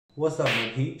What's up, my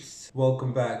peeps?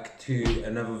 Welcome back to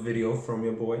another video from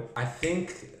your boy. I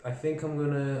think I'm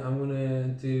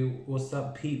gonna do what's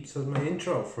up, peeps as my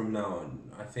intro from now on.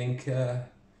 I think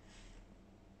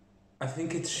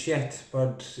it's shit,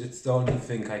 but it's the only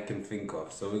thing I can think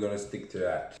of, so we're gonna stick to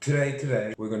that.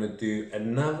 Today we're gonna do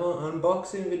another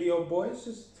unboxing video, boys.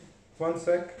 Just one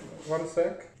sec.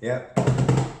 Yeah,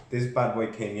 this bad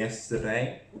boy came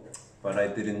yesterday, but I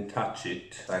didn't touch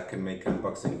it, so I can make an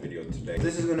unboxing video today.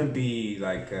 This is gonna be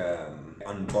like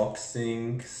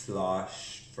unboxing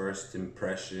slash first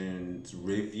impressions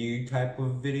review type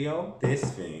of video. This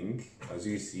thing, as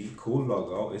you see, cool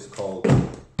logo, is called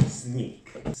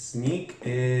Sneak. Sneak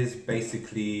is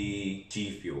basically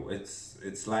G Fuel.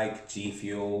 It's like G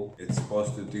Fuel. It's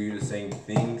supposed to do the same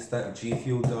things that G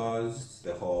Fuel does.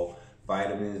 The whole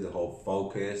vitamins, the whole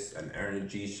focus and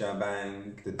energy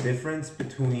shebang. The difference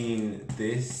between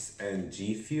this and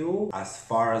G Fuel, as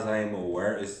far as I am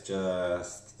aware, is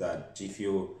just that G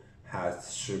Fuel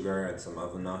has sugar and some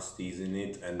other nasties in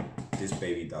it, and this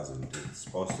baby doesn't. It's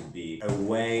supposed to be a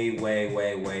way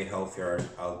healthier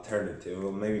alternative.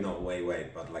 Well, maybe not way,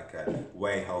 but like a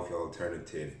way healthier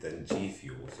alternative than G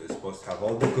Fuel. So it's supposed to have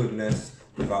all the goodness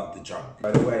without the junk.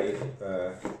 By the way,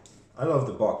 I love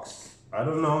the box. I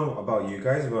don't know about you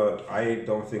guys, but I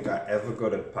don't think I ever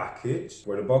got a package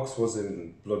where the box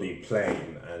wasn't bloody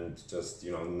plain and just,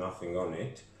 you know, nothing on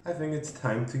it. I think it's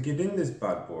time to get in this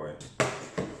bad boy.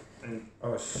 And,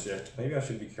 oh shit, maybe I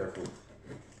should be careful.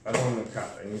 I don't want to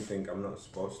cut anything I'm not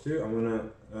supposed to. I'm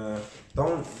gonna,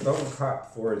 don't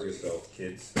cut towards yourself,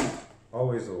 kids.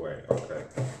 Always away, okay.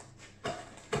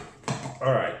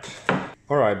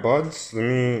 Alright, buds, let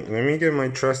me get my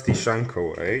trusty shank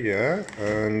away, yeah?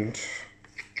 And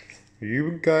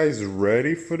you guys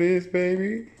ready for this,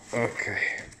 baby? Okay.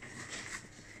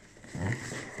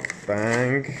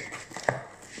 Bang.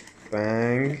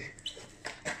 Bang.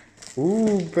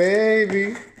 Ooh,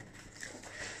 baby.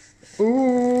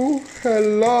 Ooh,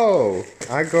 hello.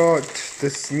 I got the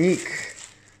Sneak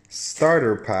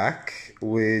starter pack,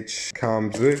 which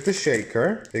comes with the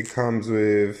shaker. It comes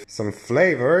with some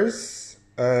flavors,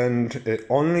 and it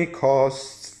only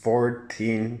costs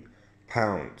 14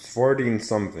 pounds, 14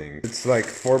 something. It's like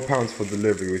 4 pounds for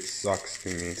delivery, which sucks to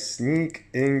me. Sneak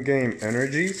in-game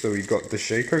energy. So we got the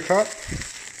shaker cup,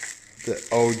 the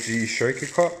OG shaker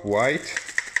cup, white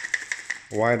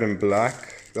and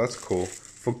black. That's cool.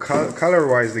 For color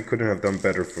wise, they couldn't have done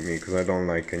better for me, because I don't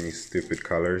like any stupid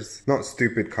colors. Not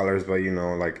stupid colors, but you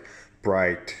know, like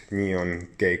bright neon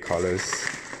gay colors.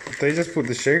 They just put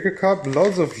the shaker cup,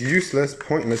 loads of useless,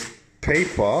 pointless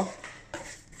paper.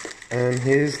 And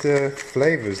here's the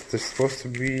flavors. There's supposed to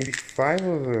be 5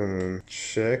 of them.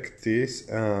 Check this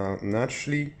out.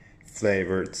 Naturally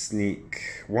flavored Sneak.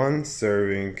 1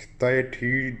 serving.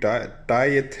 Dietary.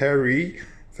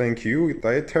 Thank you.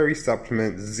 Dietary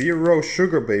supplement. 0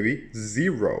 sugar, baby.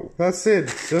 0. That's it.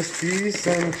 Just these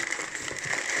and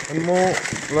more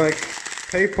like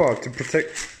paper to protect.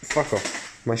 Fuck off.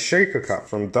 My shaker cup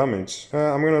from damage.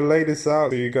 I'm gonna lay this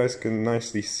out so you guys can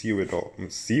nicely see it all.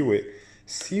 See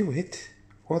it?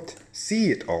 What?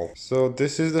 See it all. So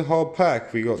this is the whole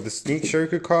pack. We got the Sneak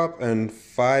shaker cup and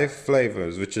 5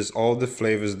 flavors, which is all the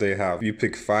flavors they have. You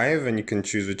pick 5 and you can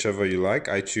choose whichever you like.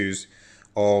 I choose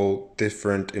all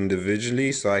different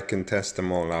individually, so I can test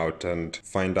them all out and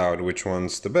find out which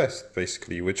one's the best,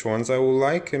 basically. Which ones I will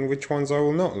like and which ones I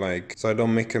will not like. So I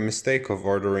don't make a mistake of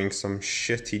ordering some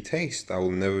shitty taste I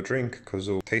will never drink, because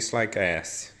it'll taste like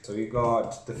ass. So we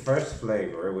got the first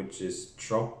flavor, which is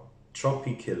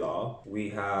Tropicilla.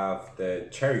 We have the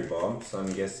cherry bomb, so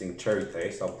I'm guessing cherry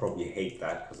taste. I'll probably hate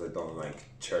that because I don't like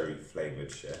cherry flavored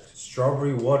shit.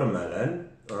 Strawberry watermelon.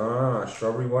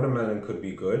 Strawberry watermelon could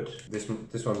be good. This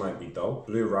one might be dope.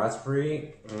 Blue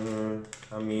raspberry.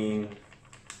 I mean,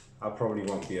 I probably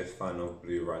won't be a fan of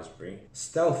blue raspberry.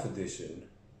 Stealth edition.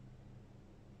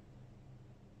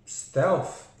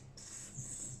 Stealth.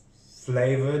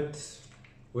 Flavored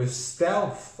with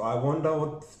stealth. I wonder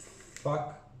what the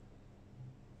fuck.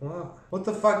 What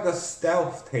the fuck does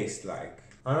stealth taste like?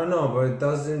 I don't know, but it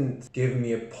doesn't give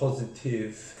me a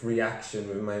positive reaction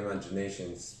with my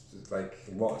imagination. It's like,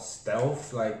 what,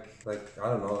 stealth? Like, I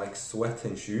don't know, like sweat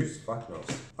and shoes? Fuck no.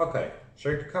 Okay,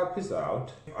 shaker cup is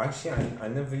out. Actually, I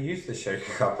never used the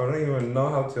shaker cup. I don't even know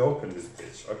how to open this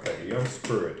bitch. Okay, you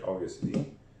unscrew it,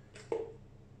 obviously.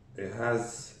 It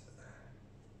has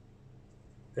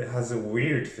a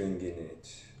weird thing in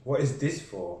it. What is this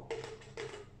for?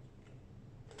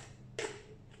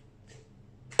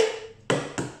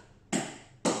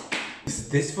 Is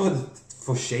this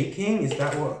for shaking? Is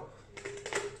that what?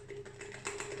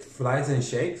 Flies and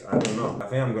shakes? I don't know. I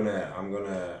think I'm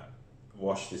gonna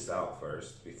wash this out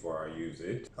first before I use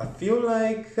it. I feel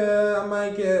like I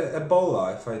might get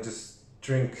Ebola if I just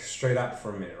drink straight up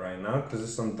from it right now, because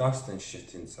there's some dust and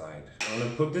shit inside. I'm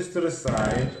gonna put this to the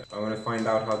side. I'm gonna find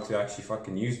out how to actually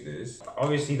fucking use this.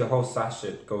 Obviously the whole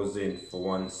sachet goes in for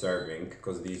one serving,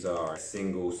 because these are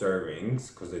single servings,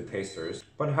 because they're tasters.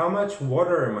 But how much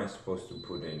water am I supposed to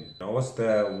put in? Now, what's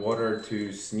the water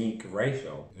to sneak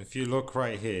ratio? If you look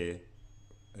right here,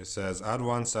 it says add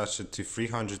 1 sachet to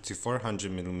 300 to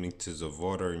 400 milliliters of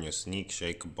water in your sneak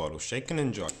shake bottle. Shake and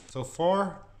enjoy. So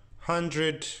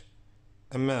 400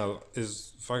 ml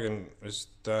is fucking,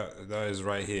 that is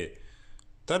right here.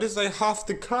 That is like half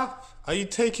the cup. Are you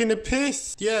taking a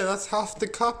piss? Yeah, that's half the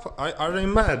cup. Are they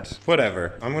mad?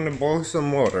 Whatever. I'm gonna boil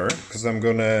some water, because I'm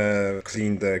gonna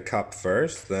clean the cup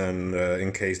first. Then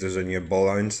in case there's any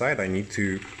Ebola inside, I need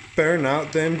to burn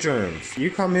out them germs.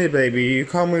 You come here, baby. You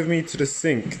come with me to the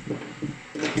sink.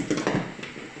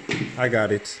 I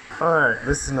got it. Alright,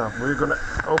 listen up. We're gonna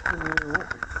open you.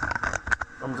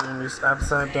 I'm doing this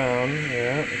upside down,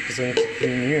 yeah, because I need to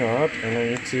clean you out, and I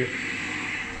need to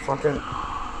fucking...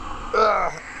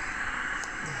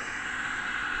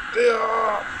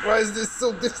 Why is this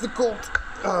so difficult?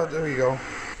 There we go.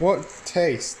 What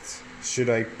taste should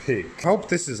I pick? I hope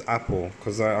this is apple,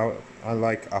 because I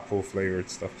like apple flavored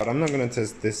stuff. But I'm not gonna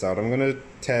test this out. I'm gonna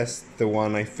test the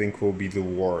one I think will be the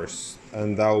worst,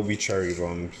 and that will be cherry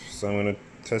bomb. So I'm gonna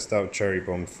test out cherry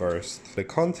bomb first. The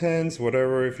contents,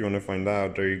 whatever, if you want to find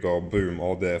out, there you go. Boom,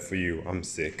 all there for you. I'm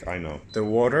sick, I know. The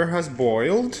water has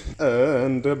boiled,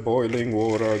 and the boiling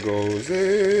water goes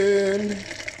in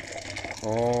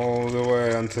all the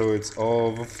way until it's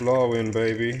overflowing,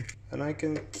 baby. And I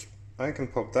can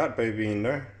pop that baby in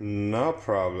there. No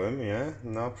problem, yeah,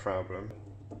 no problem.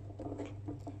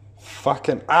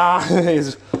 Fucking hot.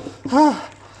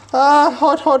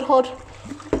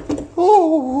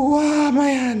 Oh, my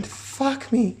hand,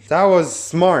 fuck me. That was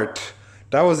smart.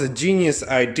 That was a genius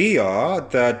idea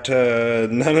that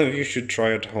none of you should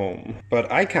try at home.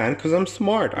 But I can, because I'm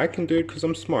smart. I can do it because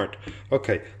I'm smart.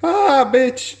 Okay.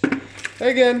 Bitch.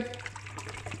 Again.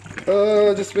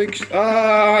 Just make sure.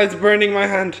 It's burning my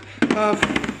hand.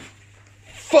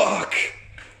 Fuck.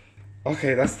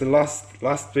 Okay, that's the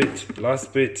last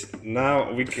bit.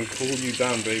 Now we can cool you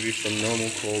down, baby, from normal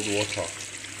cold water.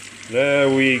 There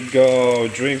we go.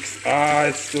 Drinks.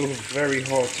 It's still very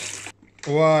hot.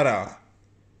 Water.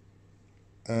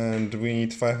 And we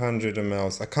need 500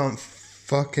 ml. I can't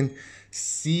fucking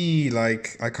see,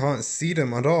 like, I can't see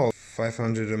them at all.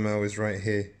 500 ml is right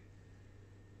here.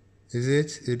 Is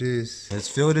it? It is. Let's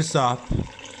fill this up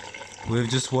with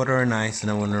just water and ice,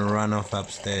 and I'm gonna run off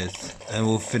upstairs and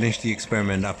we'll finish the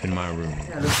experiment up in my room.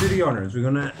 Yeah, let's do the honors.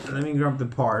 Let me grab the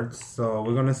parts. So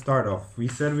we're gonna start off. We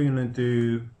said we're gonna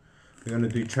do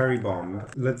cherry bomb.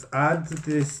 Let's add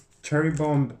this cherry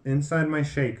bomb inside my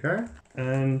shaker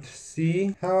and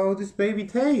see how this baby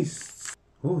tastes.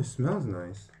 Oh, it smells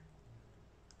nice.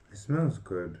 It smells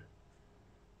good.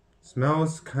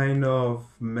 Smells kind of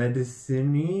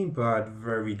medicine-y, but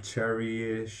very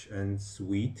cherry-ish and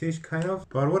sweetish kind of.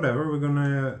 But whatever, we're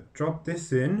gonna drop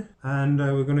this in, and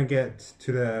we're gonna get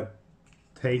to the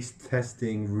taste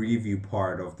testing review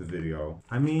part of the video.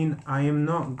 I mean, I am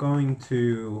not going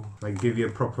to like give you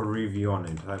a proper review on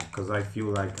it, because I feel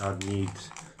like I'd need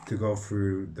to go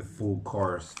through the full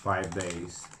course 5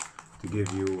 days to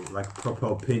give you like proper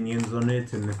opinions on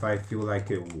it, and if I feel like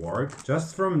it worked.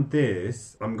 Just from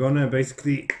this, I'm gonna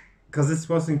basically, because it's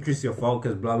supposed to increase your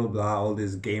focus, blah blah blah, all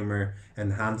this gamer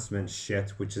enhancement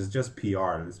shit, which is just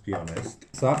PR, let's be honest.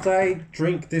 So after I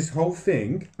drink this whole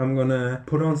thing, I'm gonna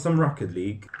put on some Rocket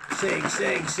League. Shake,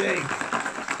 shake, shake.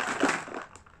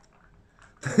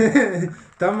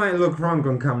 That might look wrong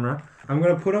on camera. I'm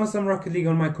gonna put on some Rocket League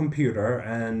on my computer,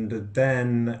 and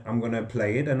then I'm gonna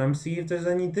play it, and I'm see if there's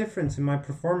any difference in my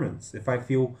performance. If I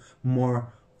feel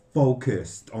more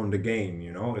focused on the game,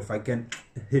 you know, if I can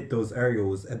hit those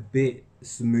aerials a bit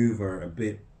smoother, a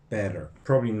bit better.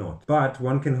 Probably not, but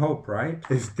one can hope, right?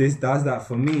 If this does that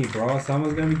for me, bro,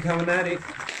 someone's gonna be coming at it.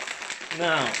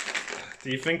 Now,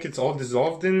 do you think it's all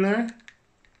dissolved in there?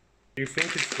 Do you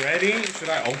think it's ready? Should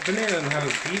I open it and have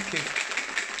a peek?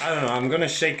 I don't know, I'm gonna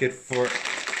shake it for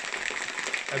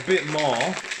a bit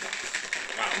more.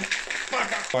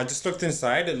 I just looked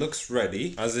inside, it looks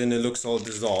ready, as in it looks all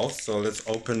dissolved. So let's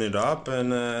open it up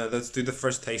and let's do the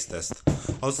first taste test.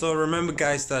 Also remember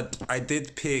guys that I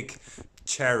did pick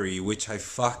cherry, which I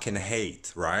fucking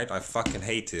hate, right? I fucking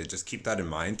hate it, just keep that in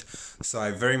mind. So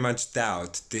I very much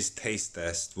doubt this taste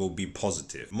test will be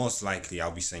positive. Most likely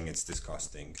I'll be saying it's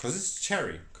disgusting, because it's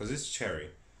cherry,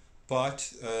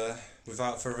 But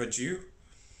without further ado,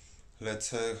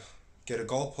 let's get a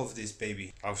gulp of this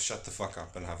baby. I'll shut the fuck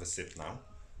up and have a sip now.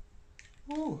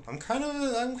 Ooh, I'm kind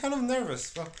of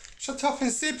nervous. Well, shut up and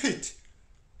sip it.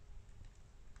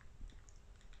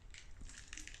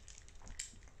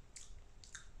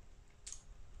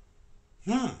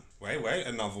 Wait,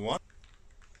 another one.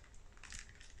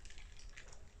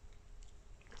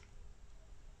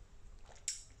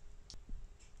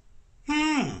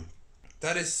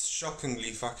 That is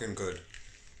shockingly fucking good.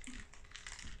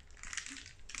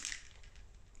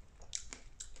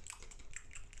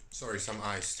 Sorry, some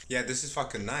ice. Yeah, this is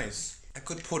fucking nice. I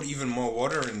could put even more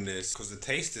water in this because the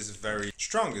taste is very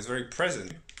strong, it's very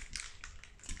present.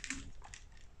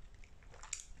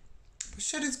 But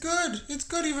shit, it's good. It's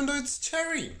good even though it's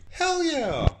cherry. Hell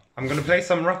yeah. I'm gonna play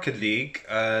some Rocket League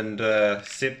and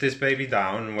sip this baby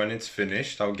down. When it's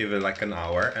finished, I'll give it like an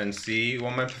hour and see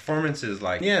what my performance is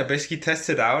like. Yeah, basically test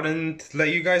it out and let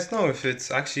you guys know if it's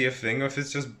actually a thing or if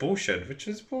it's just bullshit, which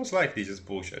is most likely just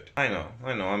bullshit. I know,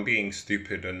 I'm being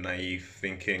stupid and naive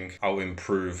thinking I'll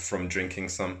improve from drinking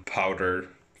some powder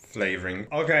flavoring.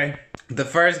 Okay, the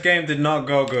first game did not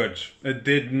go good. It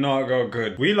did not go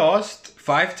good. We lost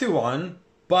 5-1,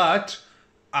 but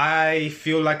I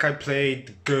feel like I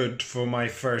played good for my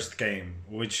first game,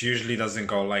 which usually doesn't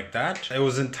go like that. It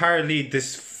was entirely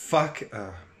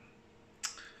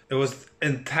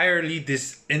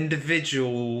this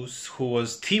individuals who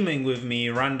was teaming with me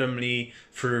randomly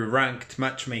through ranked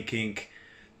matchmaking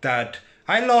that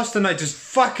I lost and I just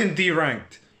fucking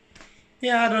deranked.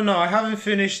 Yeah, I don't know. I haven't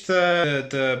finished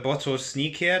the bottle of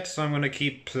Sneak yet, so I'm gonna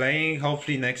keep playing.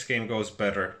 Hopefully next game goes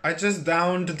better. I just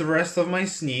downed the rest of my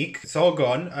Sneak. It's all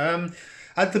gone.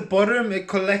 At the bottom, it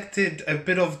collected a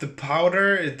bit of the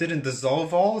powder. It didn't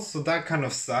dissolve all, so that kind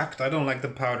of sucked. I don't like the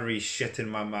powdery shit in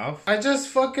my mouth. I just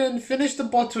fucking finished the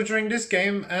bottle during this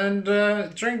game, and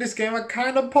during this game, I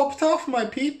kind of popped off, my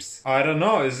peeps. I don't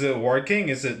know. Is it working?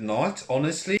 Is it not?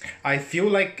 Honestly, I feel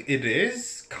like it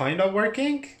is kind of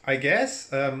working, I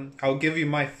guess. I'll give you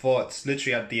my thoughts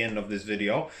literally at the end of this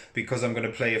video because I'm gonna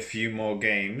play a few more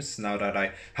games now that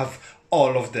I have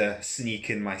all of the Sneak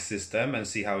in my system and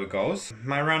see how it goes.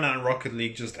 My run at Rocket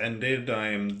League just ended. I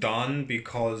am done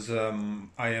because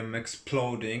I am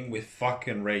exploding with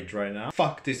fucking rage right now.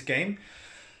 Fuck this game.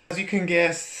 As you can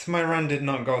guess, my run did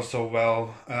not go so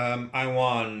well. I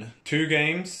won 2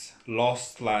 games,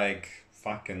 lost like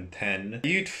fucking 10.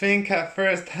 You'd think at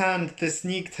first hand the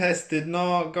Sneak test did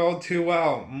not go too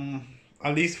well,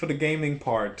 at least for the gaming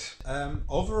part.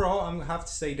 Overall, I'm gonna have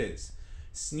to say this.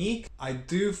 Sneak, I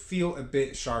do feel a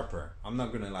bit sharper. I'm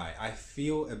not gonna lie. I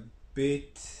feel a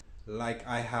bit like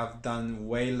I have done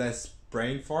way less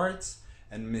brain farts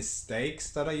and mistakes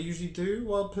that I usually do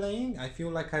while playing. I feel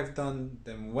like I've done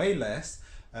them way less.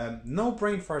 No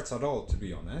brain farts at all, to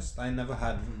be honest. I never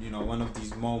had, one of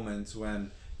these moments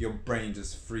when your brain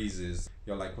just freezes.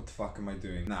 You're like, what the fuck am I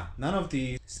doing? Nah, none of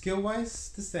these.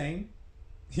 Skill-wise, the same.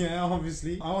 Yeah,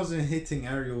 obviously. I wasn't hitting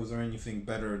aerials or anything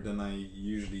better than I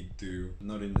usually do.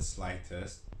 Not in the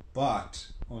slightest. But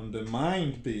on the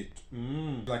mind bit,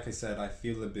 like I said, I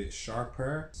feel a bit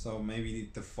sharper. So maybe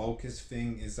the focus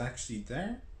thing is actually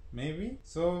there. Maybe.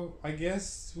 So I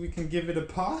guess we can give it a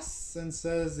pass and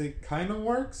says it kind of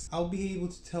works. I'll be able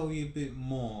to tell you a bit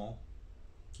more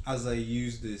as I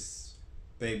use this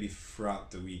baby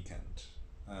throughout the weekend.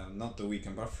 Not the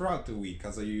weekend, but throughout the week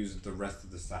as I use the rest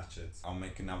of the sachets. I'll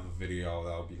make another video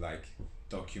that'll be like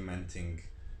documenting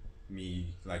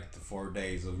me, like the 4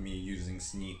 days of me using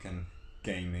Sneak and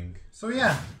gaming. So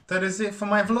yeah, that is it for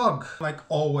my vlog. Like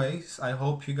always, I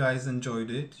hope you guys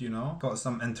enjoyed it, got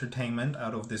some entertainment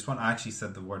out of this one. I actually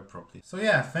said the word properly. So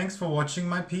yeah, thanks for watching,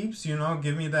 my peeps.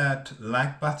 Give me that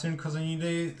like button because I need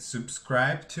to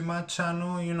subscribe to my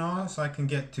channel, so I can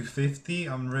get to 50.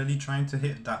 I'm really trying to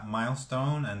hit that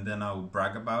milestone and then I'll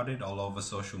brag about it all over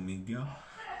social media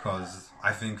because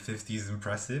I think 50 is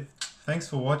impressive. Thanks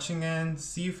for watching and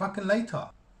see you fucking later.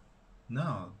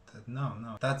 No,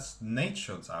 that's Nate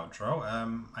Shot's outro.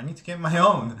 I need to get my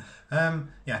own.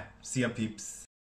 Yeah, see ya, peeps.